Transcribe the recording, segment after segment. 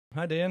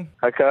Hi, Dan.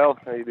 Hi, Kyle.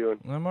 How you doing?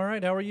 I'm all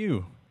right. How are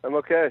you? I'm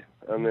okay.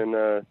 I'm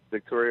in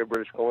Victoria,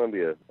 British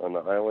Columbia, on the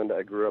island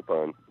I grew up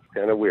on. It's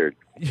kind of weird.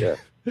 Yeah.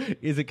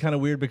 Is it kind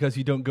of weird because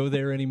you don't go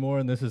there anymore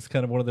and this is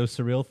kind of one of those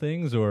surreal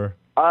things, or?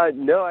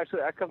 No,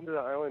 actually, I come to the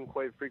island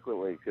quite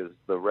frequently because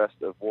the rest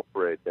of Wolf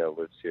Parade now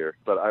lives here.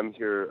 But I'm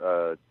here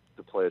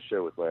to play a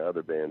show with my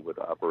other band, with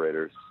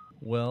Operators.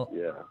 Well,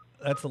 yeah,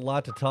 that's a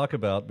lot to talk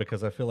about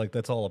because I feel like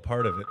that's all a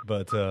part of it.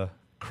 But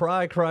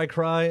Cry, Cry,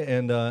 Cry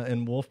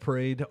and Wolf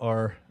Parade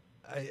are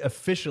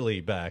officially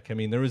back. I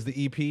mean, there was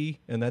the EP,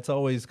 and that's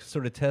always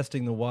sort of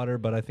testing the water,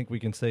 but I think we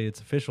can say it's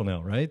official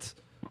now, right?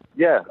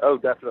 Yeah, oh,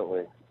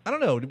 definitely. I don't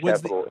know.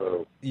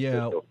 Official.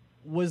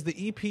 Was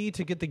the EP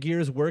to get the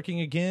gears working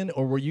again,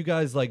 or were you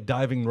guys like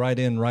diving right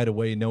in right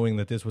away, knowing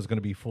that this was going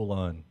to be full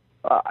on?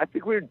 I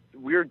think we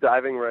were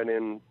diving right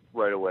in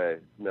right away,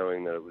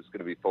 knowing that it was going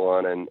to be full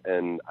on,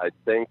 and I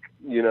think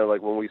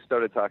like when we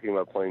started talking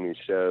about playing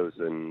these shows,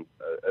 and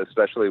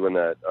especially when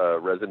that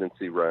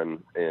residency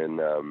run in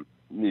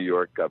New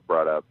York got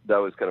brought up, that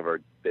was kind of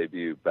our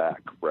debut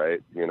back, right?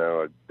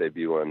 Our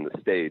debut on the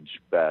stage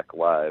back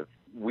live.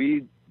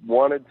 We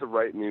wanted to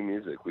write new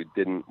music. We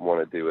didn't want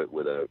to do it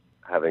without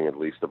having at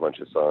least a bunch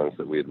of songs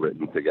that we had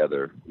written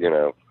together,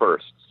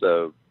 first.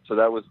 So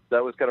that was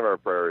kind of our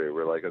priority.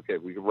 We're like, okay,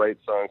 if we can write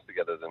songs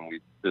together, then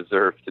we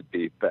deserve to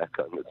be back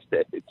on the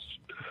stage.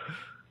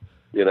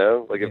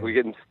 If we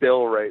can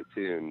still write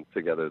tunes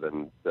together,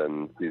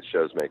 then these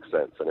shows make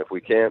sense. And if we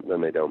can't,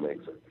 then they don't make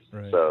sense.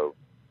 Right. So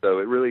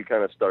it really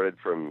kind of started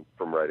from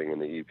writing in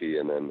the EP,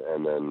 and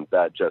then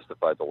that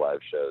justified the live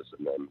shows,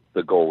 and then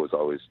the goal was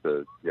always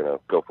to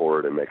go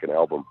forward and make an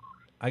album.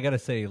 I gotta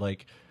say,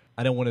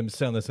 I don't want to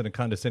sound this in a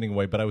condescending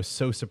way, but I was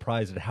so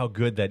surprised at how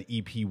good that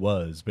EP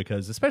was,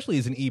 because especially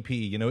as an EP,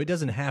 it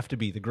doesn't have to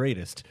be the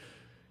greatest.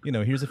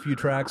 Here's a few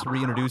tracks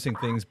reintroducing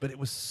things, but it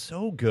was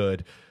so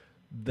good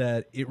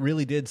that it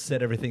really did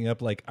set everything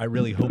up. Like, I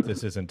really hope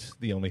this isn't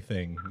the only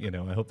thing.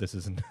 I hope this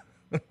isn't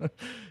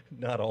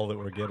not all that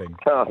we're getting.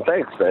 Oh,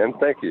 thanks, man.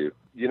 Thank you.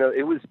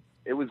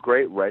 It was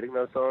great writing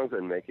those songs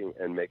and making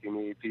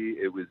the EP.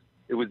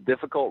 It was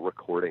difficult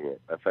recording it.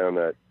 I found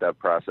that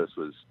process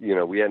was,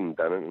 we hadn't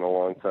done it in a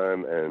long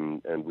time,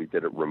 and we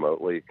did it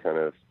remotely, kind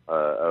of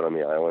out on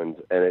the island.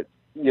 And it,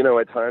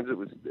 at times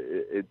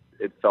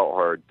it felt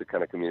hard to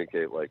kind of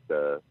communicate like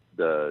the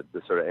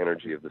sort of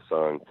energy of the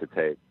song to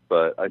tape.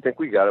 But I think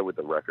we got it with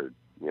the record,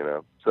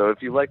 So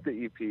if you like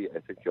the EP, I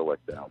think you'll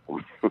like the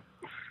album.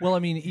 Well, I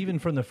mean, even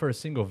from the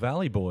first single,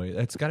 Valley Boy,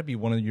 that's got to be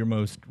one of your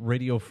most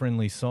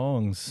radio-friendly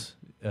songs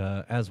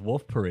as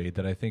Wolf Parade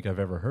that I think I've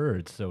ever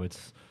heard. So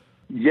it's...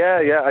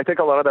 Yeah. I think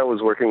a lot of that was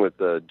working with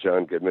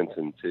John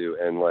Goodmanson, too.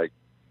 And,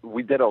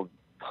 we did a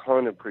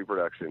ton of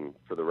pre-production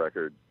for the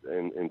record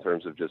in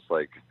terms of just,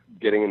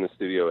 getting in the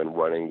studio and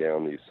running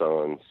down these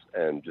songs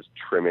and just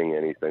trimming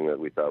anything that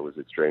we thought was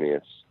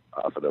extraneous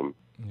off of them,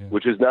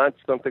 which is not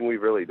something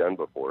we've really done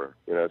before.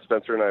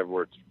 Spencer and I have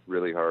worked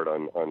really hard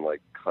on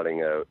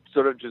cutting out,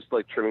 sort of just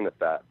trimming the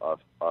fat off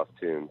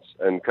tunes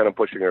and kind of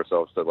pushing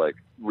ourselves to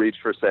reach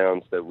for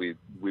sounds that we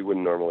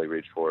wouldn't normally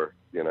reach for,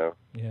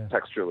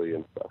 texturally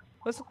and stuff.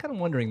 I was kind of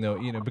wondering, though,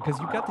 because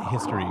you've got the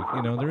history,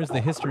 there is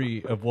the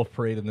history of Wolf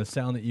Parade and the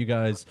sound that you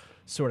guys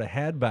sort of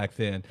had back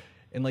then.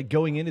 And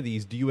going into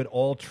these, do you at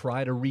all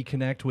try to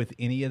reconnect with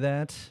any of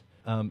that?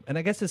 And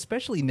I guess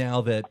especially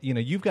now that,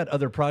 you've got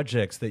other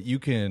projects that you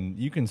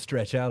can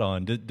stretch out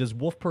on. Does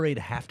Wolf Parade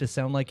have to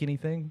sound like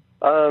anything?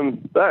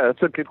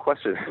 That's a good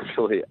question,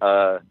 actually.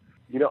 I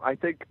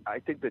think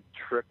the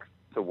trick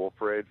to Wolf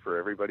Parade for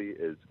everybody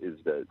is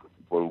that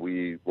when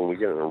we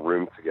get in a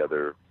room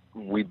together,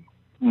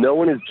 no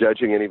one is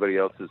judging anybody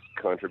else's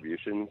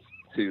contributions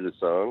to the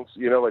songs.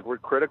 We're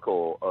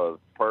critical of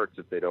parts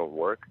if they don't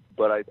work,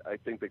 but I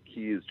think the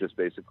key is just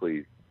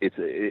basically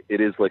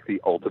it is like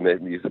the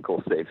ultimate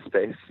musical safe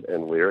space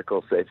and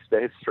lyrical safe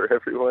space for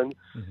everyone.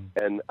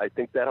 Mm-hmm. And I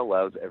think that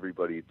allows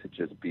everybody to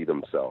just be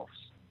themselves.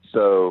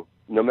 So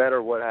no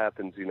matter what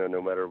happens,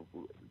 no matter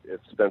if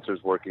Spencer's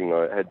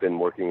had been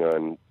working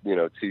on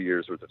 2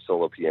 years worth of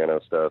solo piano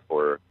stuff,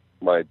 or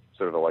my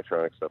sort of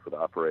electronic stuff with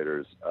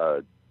Operators,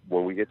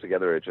 when we get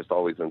together, it just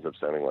always ends up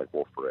sounding like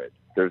Wolf Parade.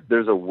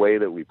 There's a way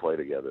that we play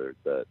together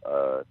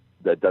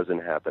that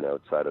doesn't happen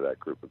outside of that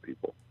group of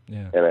people.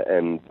 Yeah.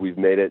 And we've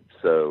made it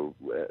so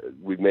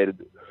we've made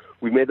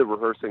the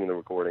rehearsing and the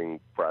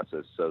recording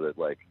process so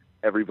that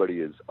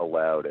everybody is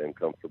allowed and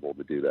comfortable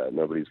to do that.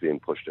 Nobody's being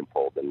pushed and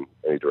pulled in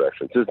any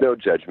direction. There's no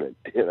judgment,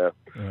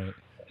 Right.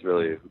 It's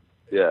really,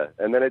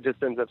 and then it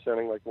just ends up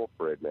sounding like Wolf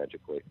Parade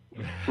magically.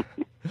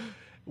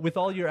 With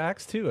all your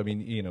acts, too. I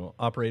mean,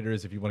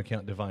 Operators, if you want to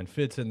count Divine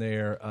Fits in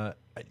there,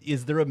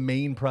 is there a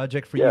main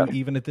project for you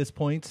even at this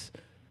point?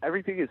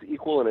 Everything is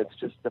equal, and it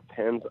just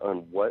depends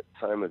on what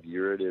time of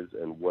year it is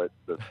and what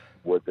the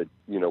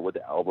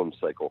album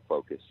cycle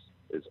focus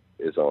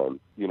is on.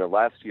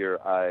 Last year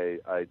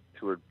I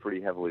toured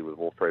pretty heavily with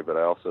Wolf Parade, but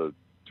I also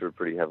toured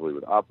pretty heavily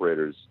with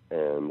Operators,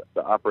 and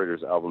the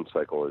Operators album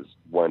cycle is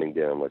winding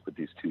down with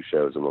these 2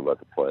 shows I'm about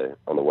to play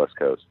on the West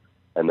Coast.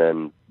 And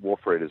then Wolf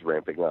Parade is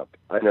ramping up.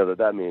 I know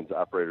that means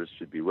operators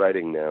should be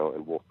writing now,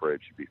 and Wolf Parade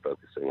should be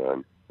focusing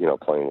on,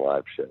 playing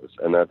live shows.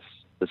 And that's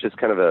just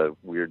kind of a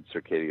weird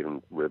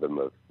circadian rhythm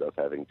of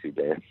having two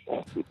bands.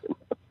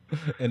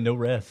 And no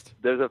rest.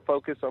 There's a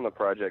focus on the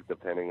project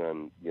depending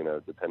on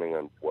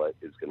what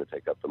is going to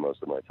take up the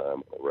most of my time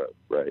on the road,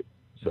 right?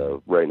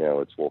 So right now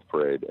it's Wolf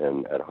Parade,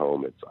 and at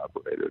home it's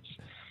operators.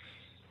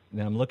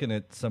 Now I'm looking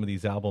at some of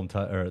these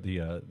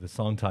the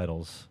song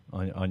titles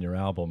on your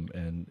album,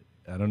 and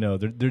I don't know.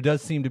 There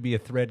does seem to be a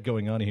thread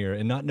going on here,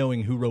 and not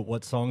knowing who wrote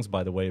what songs,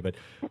 by the way. But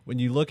when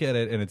you look at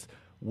it, and it's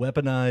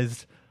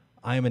Weaponized,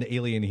 I Am an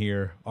Alien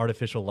Here,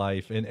 Artificial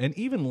Life, and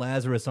even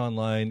Lazarus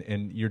Online,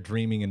 and You're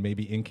Dreaming, and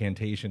maybe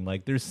Incantation.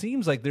 Like there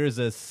seems like there's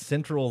a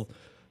central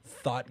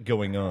thought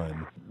going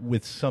on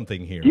with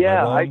something here.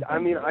 Yeah, I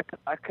mean,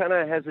 I kind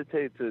of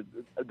hesitate to.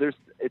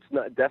 It's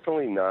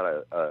definitely not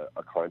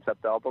a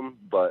concept album,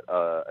 but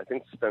I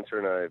think Spencer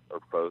and I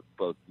are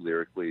both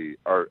lyrically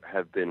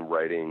have been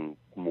writing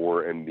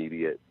more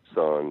immediate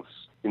songs.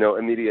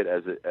 Immediate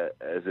as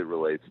it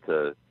relates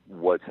to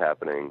what's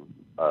happening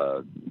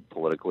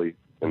politically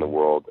in the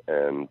world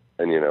and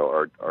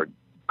our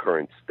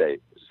current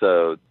state.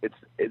 So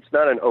it's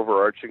not an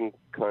overarching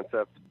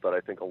concept, but I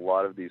think a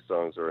lot of these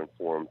songs are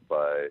informed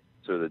by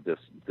sort of the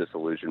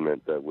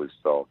disillusionment that was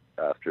felt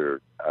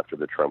after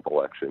the Trump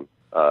election.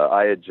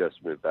 I had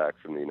just moved back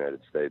from the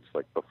United States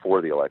like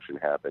before the election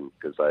happened,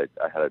 because I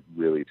had a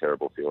really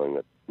terrible feeling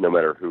that no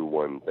matter who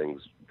won,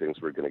 things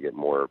were going to get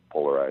more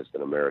polarized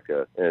in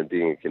America. And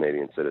being a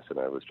Canadian citizen,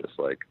 I was just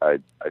like, I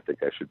think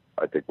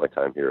my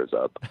time here is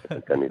up. I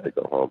think I need to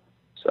go home.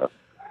 So,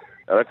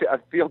 and I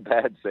feel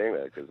bad saying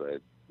that, because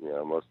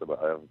most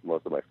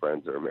of my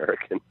friends are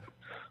American.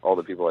 All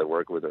the people I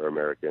work with are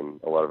American.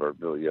 A lot of our,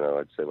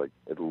 I'd say like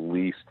at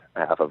least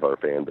half of our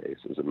fan base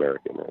is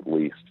American, at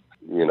least.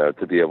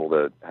 To be able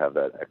to have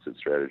that exit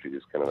strategy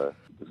is kind of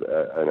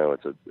I know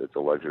it's a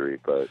luxury,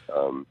 but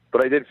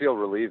I did feel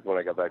relieved when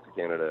I got back to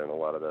Canada, and a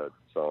lot of the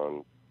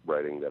song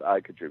writing that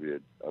I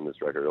contributed on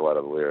this record, a lot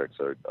of the lyrics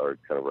are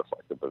kind of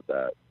reflective of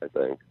that, I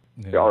think.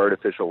 Yeah. The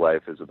Artificial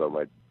Life is about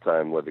my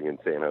time living in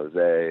San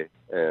Jose,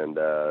 and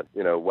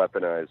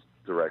Weaponized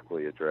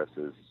directly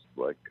addresses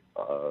like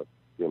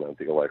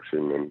the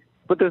election,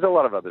 but there's a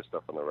lot of other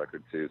stuff on the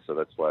record too, so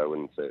that's why I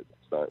wouldn't say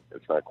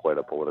it's not quite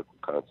a political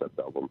concept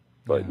album.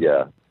 But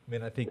yeah. I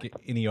mean, I think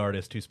any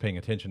artist who's paying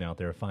attention out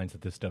there finds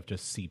that this stuff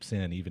just seeps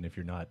in, even if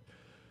you're not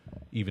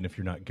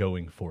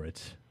going for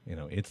it.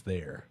 It's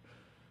there.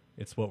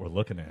 It's what we're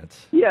looking at.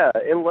 Yeah,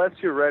 unless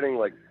you're writing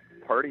like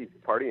party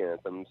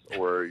anthems,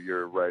 or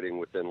you're writing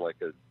within like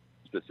a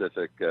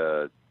specific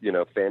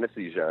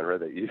fantasy genre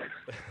that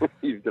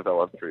you've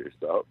developed for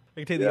yourself.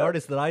 I can tell you, the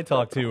artists that I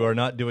talk to are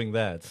not doing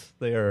that.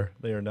 They are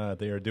not.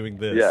 They are doing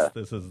this. Yeah.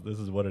 This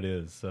is what it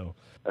is. So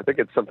I think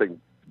it's something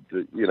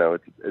that,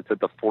 it's at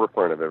the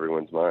forefront of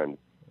everyone's mind.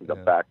 It's a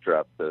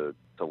backdrop to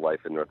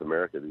life in North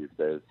America these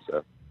days.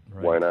 So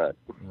why not?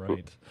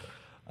 Right.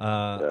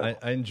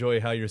 I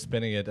enjoy how you're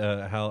spinning it.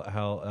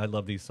 How I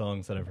love these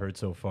songs that I've heard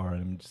so far,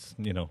 and I'm just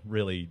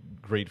really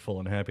grateful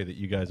and happy that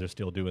you guys are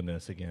still doing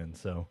this again.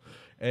 So,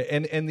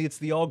 and it's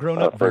the all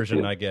grown up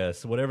version, I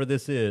guess. Whatever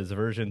this is,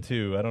 version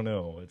 2. I don't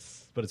know.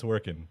 But it's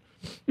working.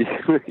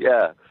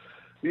 Yeah,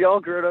 the all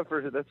grown up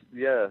version. It's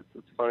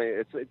funny.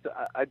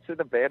 I'd say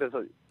the band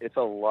it's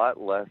a lot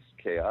less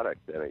chaotic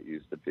than it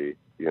used to be.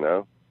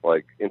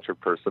 Like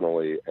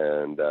interpersonally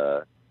and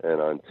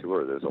on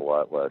tour, there's a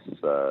lot less.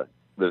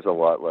 There's a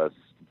lot less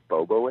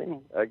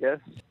boboing, I guess,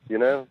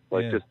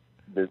 just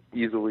there's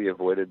easily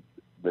avoided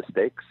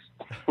mistakes,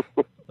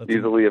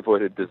 easily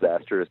avoided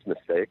disastrous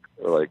mistakes,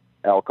 or like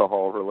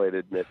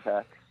alcohol-related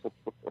mishaps.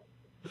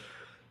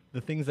 The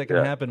things that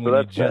can happen when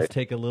you just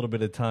take a little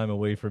bit of time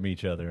away from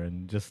each other,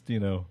 and just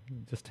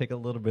take a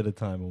little bit of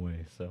time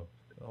away. So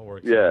it all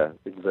works. Yeah,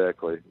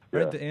 exactly. All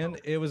right, Dan,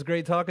 it was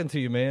great talking to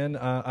you, man.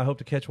 I hope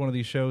to catch one of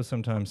these shows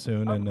sometime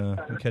soon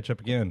and catch up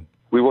again.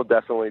 We will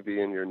definitely be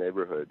in your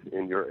neighborhood,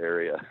 in your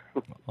area.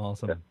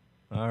 Awesome. Yeah.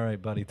 All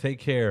right, buddy. Take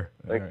care.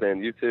 Thanks,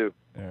 man. You too.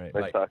 All right.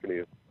 Nice talking to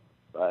you.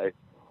 Bye.